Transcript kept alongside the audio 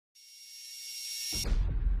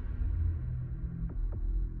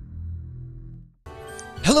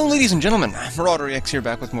Hello ladies and gentlemen, MarauderEX here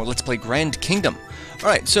back with more Let's Play Grand Kingdom.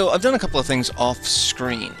 Alright, so I've done a couple of things off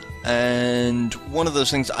screen, and one of those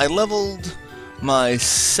things, I leveled my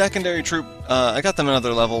secondary troop, I got them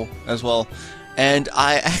another level as well, and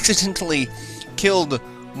I accidentally killed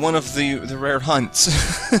one of the rare hunts.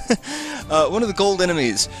 One of the gold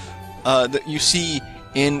enemies that you see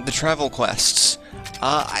in the travel quests.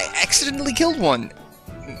 I accidentally killed one,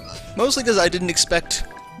 mostly because I didn't expect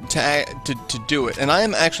to do it, and I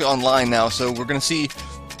am actually online now, so we're gonna see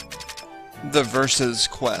the versus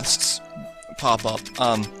quests pop up.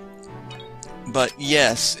 But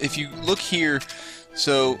yes, if you look here,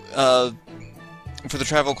 so for the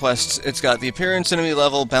travel quests, it's got the appearance, enemy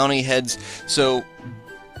level, bounty, heads. So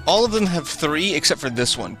all of them have 3 except for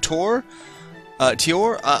this one, Tior.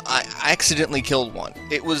 I accidentally killed one.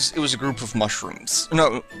 It was a group of mushrooms.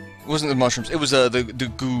 No, it wasn't the mushrooms. It was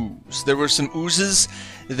the goos. There were some oozes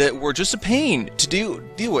that were just a pain to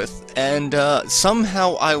deal with, and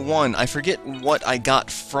somehow I won. I forget what I got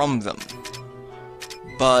from them,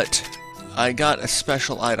 but I got a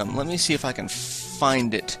special item. Let me see if I can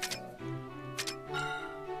find it.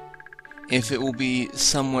 If it will be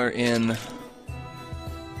somewhere in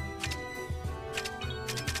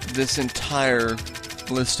this entire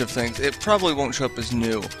list of things. It probably won't show up as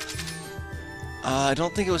new. I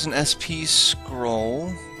don't think it was an SP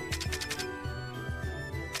scroll.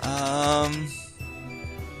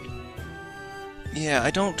 Yeah,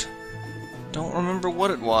 I don't remember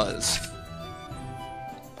what it was.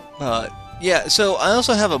 But yeah, so I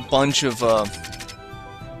also have a bunch of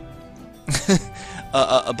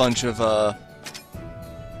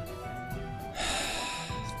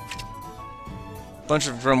bunch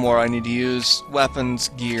of grimoire I need to use, weapons,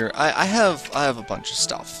 gear. I have a bunch of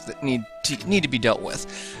stuff that need to be dealt with,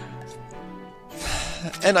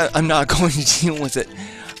 and I'm not going to deal with it.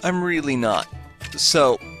 I'm really not.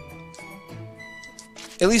 So,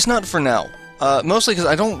 at least not for now. Mostly because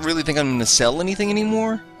I don't really think I'm going to sell anything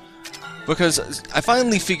anymore, because I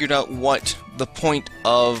finally figured out what the point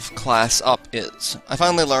of class up is. I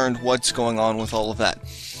finally learned what's going on with all of that.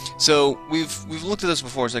 So we've looked at this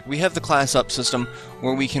before. It's like we have the class up system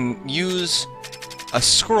where we can use a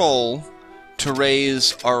scroll to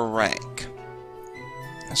raise our rank.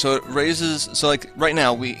 So it raises. So like right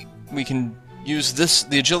now we can use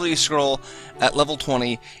the agility scroll at level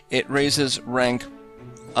 20. It raises rank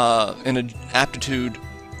in an aptitude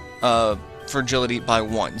for agility by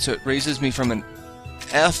 1. So it raises me from an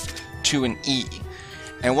F to an E.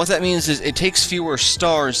 And what that means is it takes fewer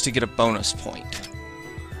stars to get a bonus point.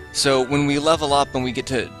 So when we level up and we get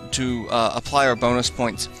to apply our bonus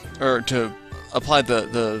points, or to apply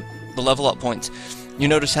the level up points, you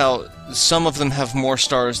notice how some of them have more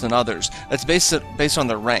stars than others. That's based on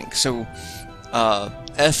their rank. So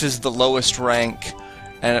F is the lowest rank,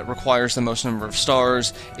 and it requires the most number of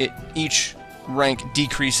stars. Each rank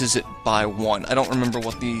decreases it by 1. I don't remember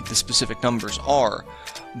what the specific numbers are,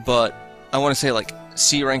 but I want to say like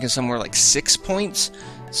C rank is somewhere like 6 points.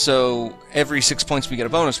 So every 6 points we get a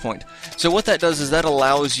bonus point. So what that does is that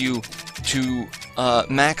allows you to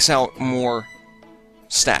max out more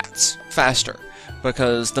stats faster,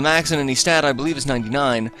 because the max in any stat I believe is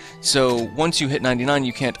 99. So once you hit 99,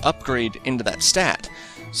 you can't upgrade into that stat.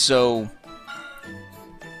 So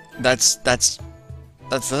that's the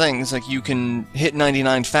thing. It's like you can hit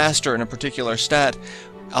 99 faster in a particular stat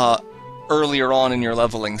earlier on in your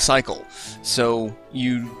leveling cycle. So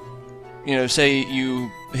you know, say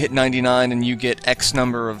you hit 99 and you get X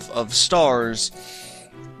number of stars,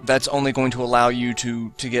 that's only going to allow you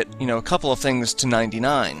to get, you know, a couple of things to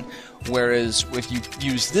 99. Whereas if you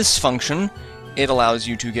use this function, it allows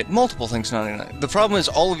you to get multiple things to 99. The problem is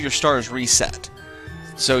all of your stars reset,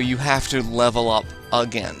 so you have to level up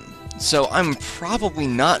again. So I'm probably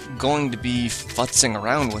not going to be futzing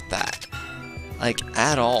around with that, like,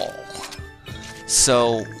 at all.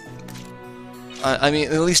 So I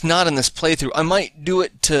mean, at least not in this playthrough. I might do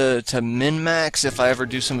it to min-max if I ever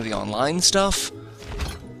do some of the online stuff,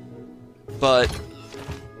 but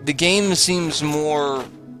the game seems more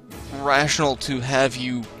rational to have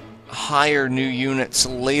you hire new units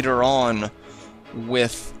later on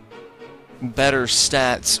with better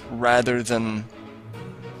stats rather than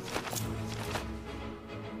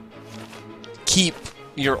keep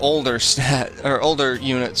your older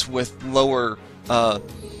units with lower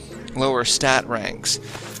stat ranks.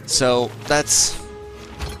 So that's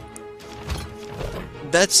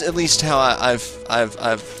at least how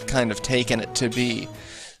I've kind of taken it to be.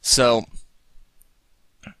 So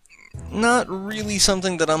not really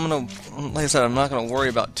something that I'm gonna, like I said, I'm not gonna worry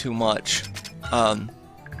about too much.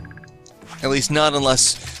 At least not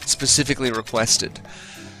unless specifically requested.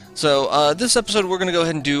 So, this episode we're going to go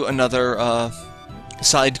ahead and do another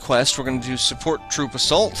side quest. We're going to do Support Troop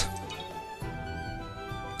Assault.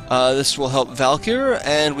 This will help Valkyr,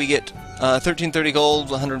 and we get 1330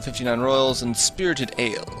 gold, 159 royals, and Spirited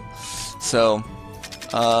Ale. So,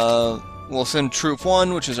 we'll send Troop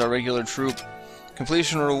 1, which is our regular troop.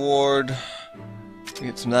 Completion reward. We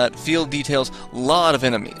get some of that. Field details. A lot of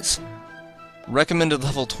enemies. Recommended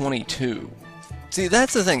level 22. See,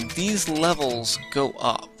 that's the thing. These levels go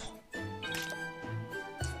up.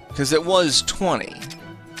 Because it was 20.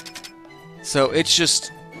 So it's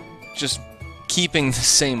just keeping the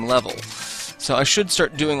same level. So I should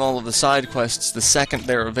start doing all of the side quests the second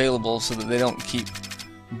they're available so that they don't keep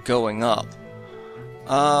going up.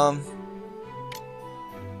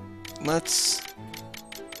 Let's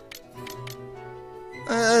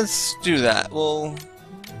do that. We'll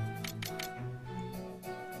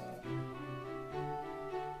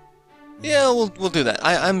do that.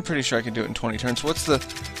 I'm pretty sure I can do it in 20 turns. What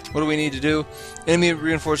do we need to do? Enemy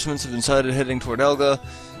reinforcements have been sighted heading toward Elga.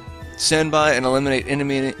 Stand by and eliminate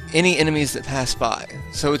any enemies that pass by.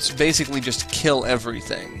 So it's basically just kill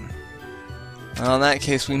everything. In that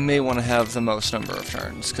case, we may want to have the most number of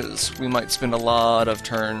turns, because we might spend a lot of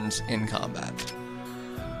turns in combat.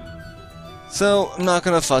 So, I'm not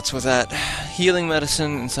going to futz with that. Healing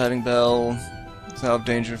medicine, inciting bell, salve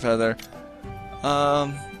danger feather.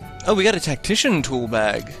 Oh, we got a tactician tool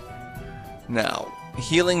bag. Now,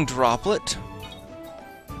 healing droplet.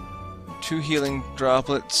 2 healing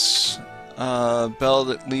droplets. Bell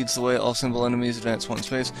that leads the way, all symbol enemies advance 1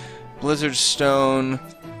 space. Blizzard stone.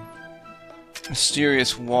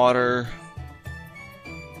 Mysterious water.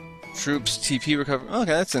 Troops TP recover.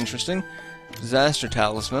 Okay, that's interesting. Disaster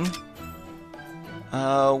talisman.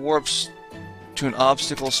 Warps to an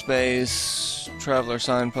obstacle space. Traveler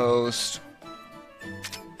signpost.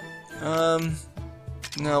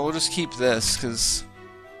 No, we'll just keep this, because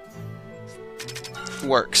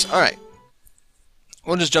works. Alright.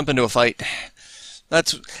 We'll just jump into a fight.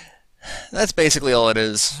 That's basically all it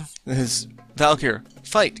is. Valkyr.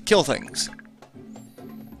 Fight. Kill things.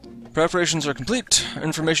 Preparations are complete.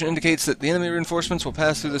 Information indicates that the enemy reinforcements will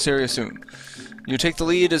pass through this area soon. You take the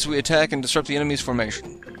lead as we attack and disrupt the enemy's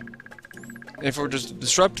formation. If we're to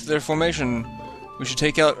disrupt their formation, we should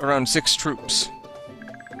take out around 6 troops.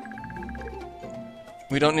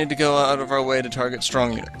 We don't need to go out of our way to target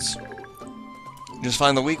strong units. Just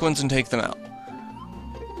find the weak ones and take them out.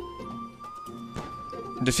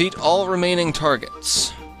 Defeat all remaining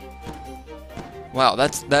targets. Wow,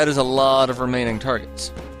 that is a lot of remaining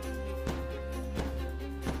targets.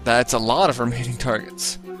 That's a lot of remaining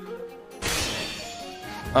targets.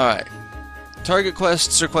 Alright. Target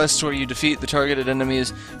quests are quests where you defeat the targeted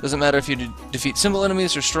enemies. Doesn't matter if you defeat simple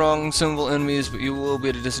enemies or strong symbol enemies, but you will be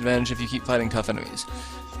at a disadvantage if you keep fighting tough enemies.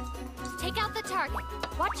 Take out the target.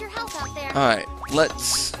 Watch your health out there. Alright,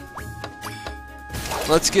 let's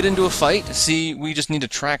get into a fight. See, we just need to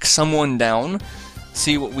track someone down.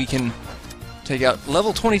 See what we can take out.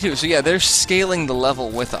 Level 22. So yeah, they're scaling the level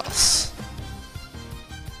with us.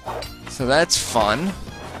 So that's fun.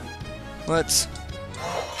 Let's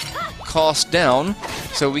cost down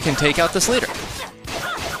so we can take out this leader.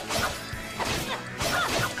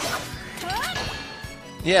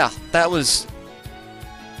 Yeah, that was...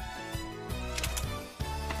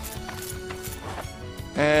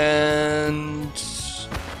 And...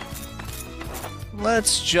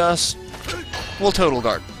 let's just... we'll total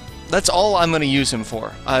guard. That's all I'm going to use him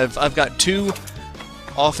for. I've got 2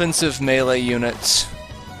 offensive melee units.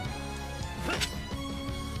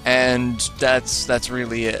 And that's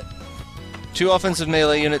really it. 2 offensive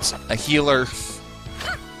melee units, a healer,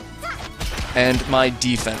 and my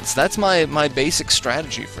defense. That's my basic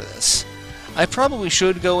strategy for this. I probably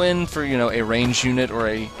should go in for, you know, a ranged unit or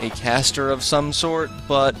a caster of some sort,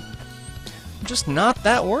 but I'm just not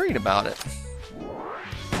that worried about it.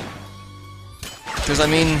 Because, I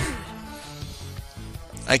mean,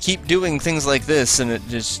 I keep doing things like this, and it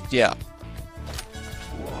just, yeah.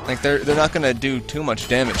 Like, they're not gonna do too much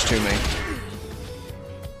damage to me.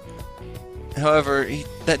 However,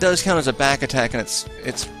 that does count as a back attack, and it's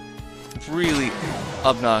really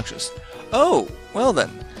obnoxious. Oh, well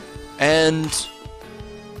then. And...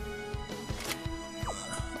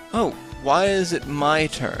 oh, why is it my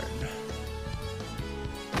turn?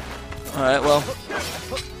 Alright, well...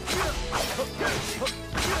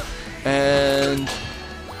 and...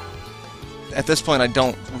 at this point, I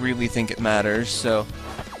don't really think it matters, so...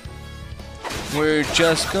 we're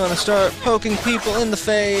just gonna start poking people in the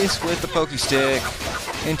face with the pokey stick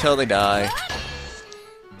until they die.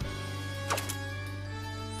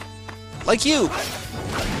 Like you!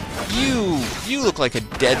 You look like a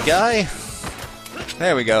dead guy.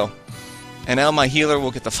 There we go. And now my healer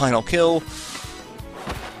will get the final kill.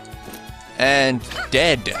 And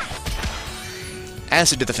dead.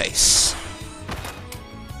 Acid to the face.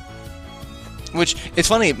 Which, it's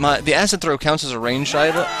funny, the acid throw counts as a ranged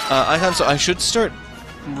icon, so I should start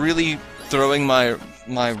really throwing my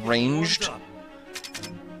ranged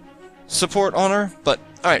support on her. But,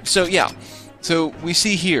 alright, so yeah. So, we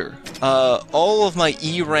see here, all of my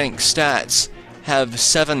E rank stats have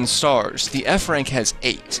 7 stars. The F rank has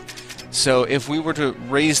 8. So, if we were to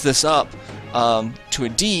raise this up to a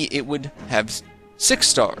D, it would have 6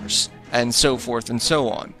 stars, and so forth and so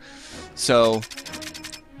on. So,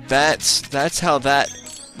 that's how that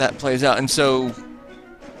plays out. And so,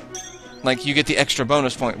 like, you get the extra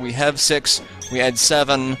bonus point. We have 6, we add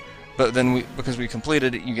 7, but then because we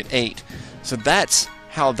completed it, you get 8. So that's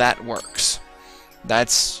how that works.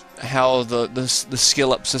 That's how the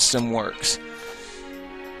skill up system works.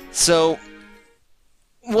 So,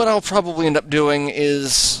 what I'll probably end up doing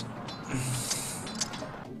is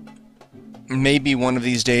maybe one of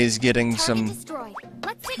these days getting some,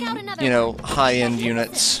 you know, high-end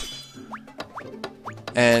units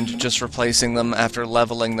and just replacing them after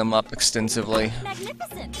leveling them up extensively.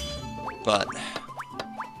 But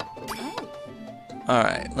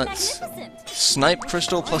alright, let's snipe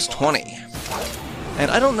crystal plus 20. And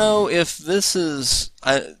I don't know if this is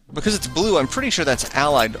because it's blue, I'm pretty sure that's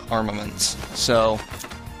allied armaments. So,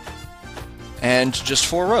 and just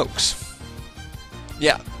 4 rogues.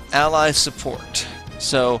 Yeah, ally support.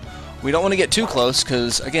 So, we don't want to get too close,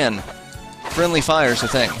 because, again, friendly fire's a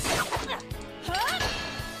thing.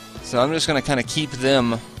 So I'm just going to kind of keep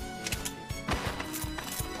them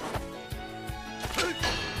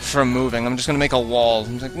from moving. I'm just going to make a wall.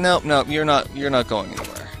 I'm like, nope, nope, you're not going anywhere.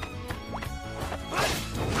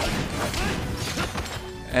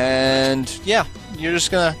 And, yeah, you're just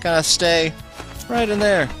going to kind of stay right in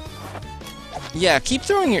there. Yeah, keep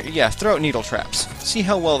throwing throw out needle traps. See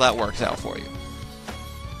how well that works out for you.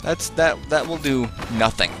 That will do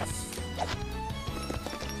nothing.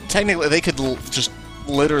 Technically, they could just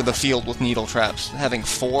litter the field with needle traps. Having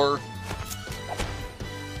 4.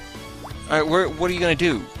 Alright, what are you gonna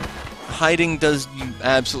do? Hiding does you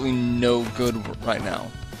absolutely no good right now.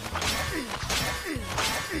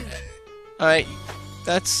 Alright,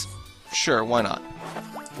 that's sure, why not?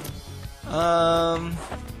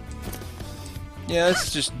 Yeah,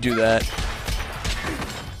 let's just do that.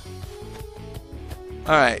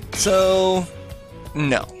 Alright, so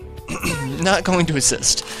no. Not going to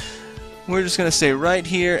assist. We're just gonna stay right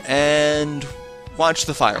here and watch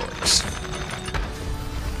the fireworks.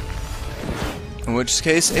 In which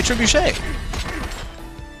case, a trebuchet.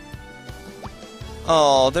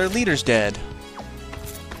 Oh, their leader's dead.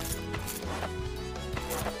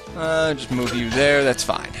 Just move you there, that's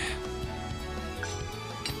fine.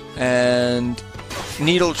 And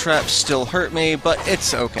needle traps still hurt me, but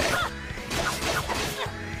it's okay.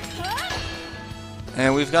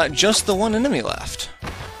 And we've got just the one enemy left.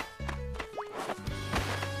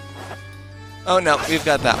 Oh no, we've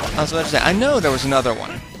got that one. I was about to say, I know there was another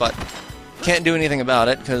one, but can't do anything about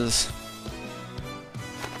it, because...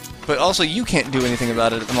 But also, you can't do anything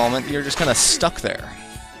about it at the moment. You're just kind of stuck there.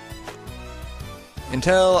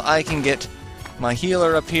 Until I can get my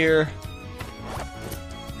healer up here.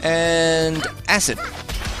 And... acid.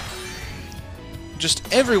 Just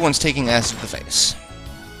everyone's taking acid to the face.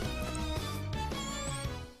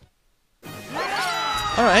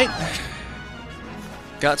 Alright.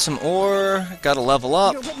 Got some ore, gotta level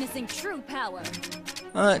up. You're witnessing true power.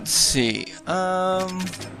 Let's see.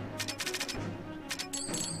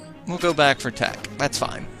 We'll go back for tech. That's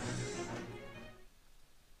fine.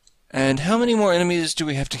 And how many more enemies do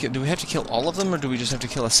we have to kill? Do we have to kill all of them, or do we just have to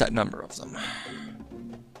kill a set number of them?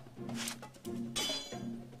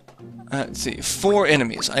 Let's see. 4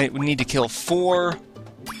 enemies. I would need to kill 4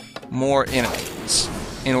 more enemies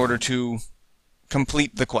in order to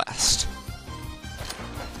complete the quest.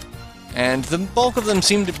 And the bulk of them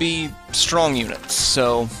seem to be strong units,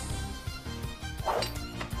 so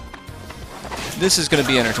this is going to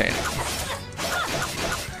be entertaining.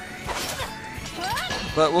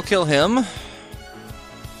 But we'll kill him.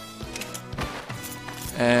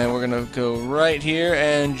 And we're going to go right here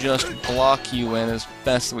and just block you in as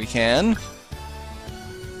best we can.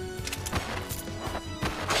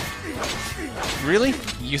 Really?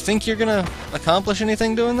 You think you're going to accomplish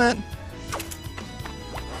anything doing that?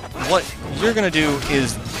 What you're gonna do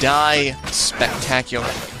is die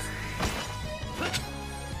spectacularly.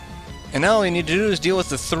 And now all you need to do is deal with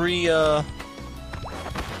the 3,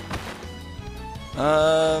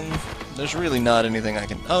 There's really not anything I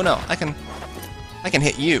can... Oh no, I can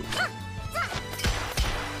hit you.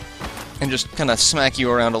 And just kind of smack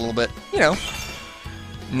you around a little bit. You know.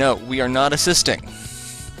 No, we are not assisting.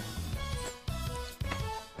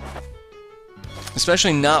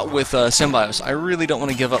 Especially not with Symbios. I really don't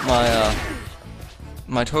want to give up my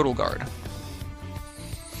my total guard.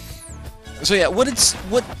 So yeah, what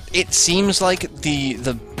it seems like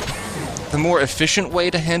the more efficient way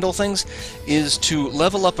to handle things is to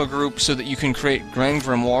level up a group so that you can create Grand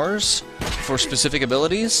Grimoires for specific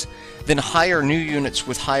abilities, then hire new units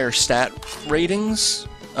with higher stat ratings,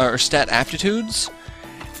 or stat aptitudes,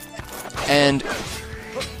 and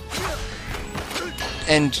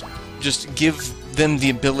just give them the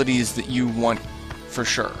abilities that you want for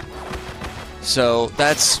sure. So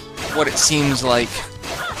that's what it seems like,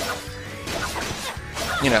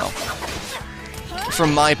 you know,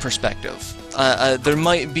 from my perspective. There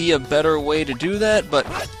might be a better way to do that, but...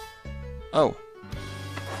 Oh.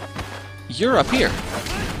 You're up here.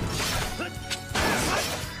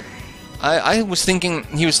 I was thinking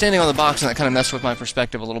he was standing on the box, and that kind of messed with my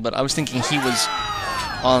perspective a little bit. I was thinking he was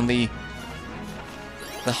on the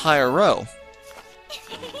higher row.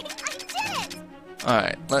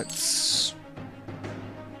 Alright, let's...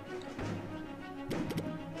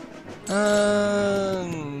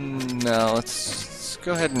 No, let's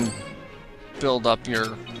go ahead and build up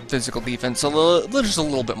your physical defense just a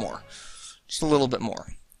little bit more. Just a little bit more.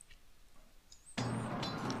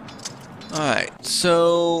 Alright,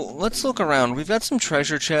 so let's look around. We've got some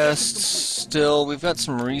treasure chests still. We've got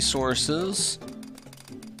some resources.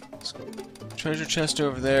 Treasure chest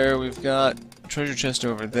over there. We've got treasure chest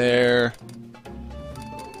over there.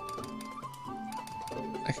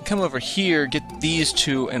 I can come over here, get these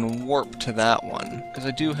two, and warp to that one. Because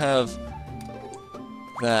I do have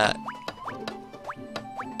that.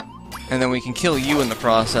 And then we can kill you in the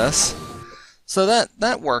process. So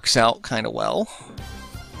that works out kind of well.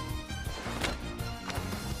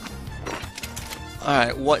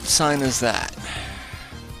 Alright, what sign is that?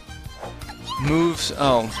 Moves...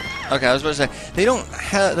 Oh, okay, I was about to say, they don't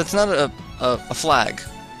have... That's not a flag.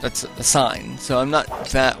 That's a sign, so I'm not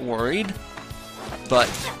that worried. But...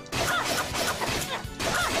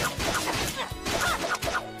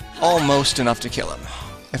 almost enough to kill him.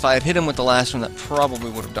 If I had hit him with the last one, that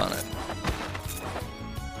probably would have done it.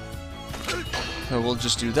 So we'll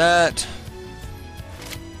just do that.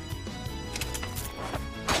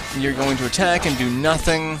 You're going to attack and do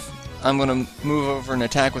nothing. I'm going to move over and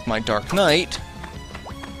attack with my Dark Knight.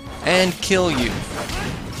 And kill you.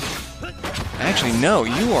 Actually, no,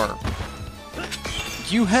 you are...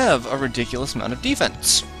 You have a ridiculous amount of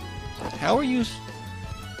defense. How are you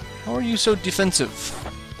so defensive?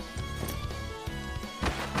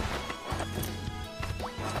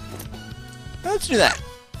 Let's do that.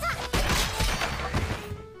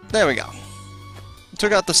 There we go.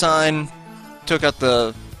 Took out the sign. Took out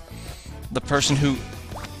the person who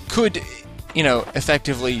could, you know,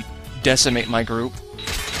 effectively decimate my group.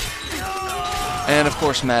 And of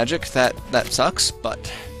course magic, that sucks,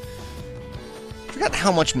 but I forgot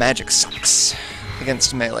how much magic sucks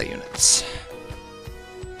against melee units.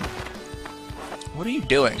 What are you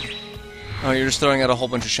doing? Oh, you're just throwing out a whole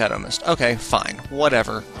bunch of shadow mist. Okay, fine,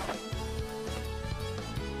 whatever.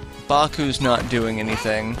 Baku's not doing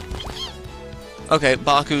anything. Okay,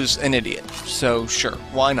 Baku's an idiot, so sure,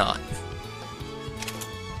 why not?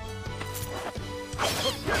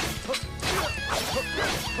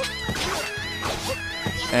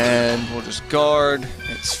 And we'll just guard,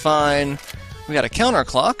 it's fine. We got a counter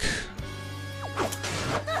clock.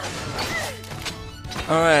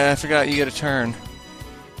 Alright, I forgot you get a turn.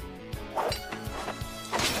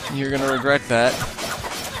 You're gonna regret that.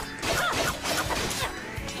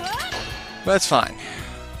 But that's fine.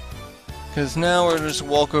 Because now we're just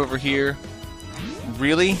walk over here.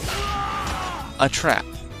 Really? A trap.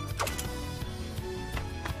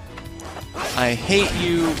 I hate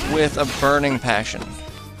you with a burning passion.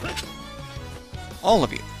 All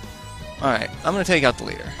of you. Alright, I'm gonna take out the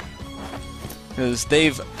leader. Because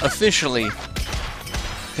they've officially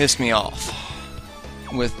pissed me off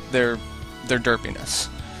with their derpiness.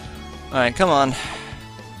 Alright, come on.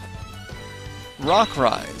 Rock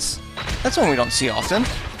Rise. That's one we don't see often.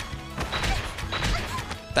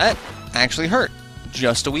 That actually hurt.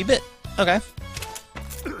 Just a wee bit. Okay.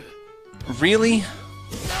 Really?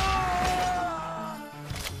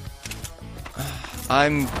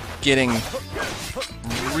 I'm getting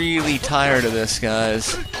really tired of this,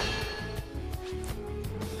 guys.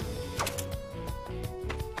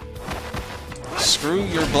 Screw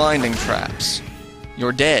your blinding traps.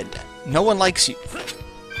 You're dead. No one likes you.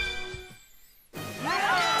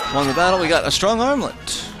 Won the battle, we got a strong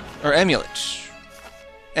armlet. Or amulet.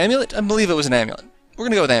 Amulet? I believe it was an amulet. We're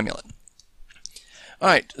gonna go with amulet.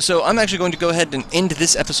 Alright, so I'm actually going to go ahead and end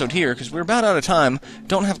this episode here, because we're about out of time.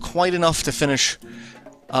 Don't have quite enough to finish.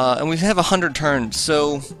 And we have 100 turns,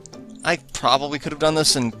 so I probably could have done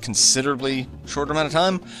this in considerably shorter amount of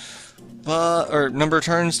time. Or number of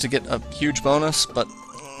turns to get a huge bonus, but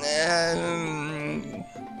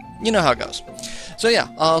you know how it goes. So yeah,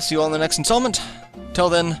 I'll see you all in the next installment. Till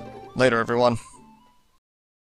then, later everyone.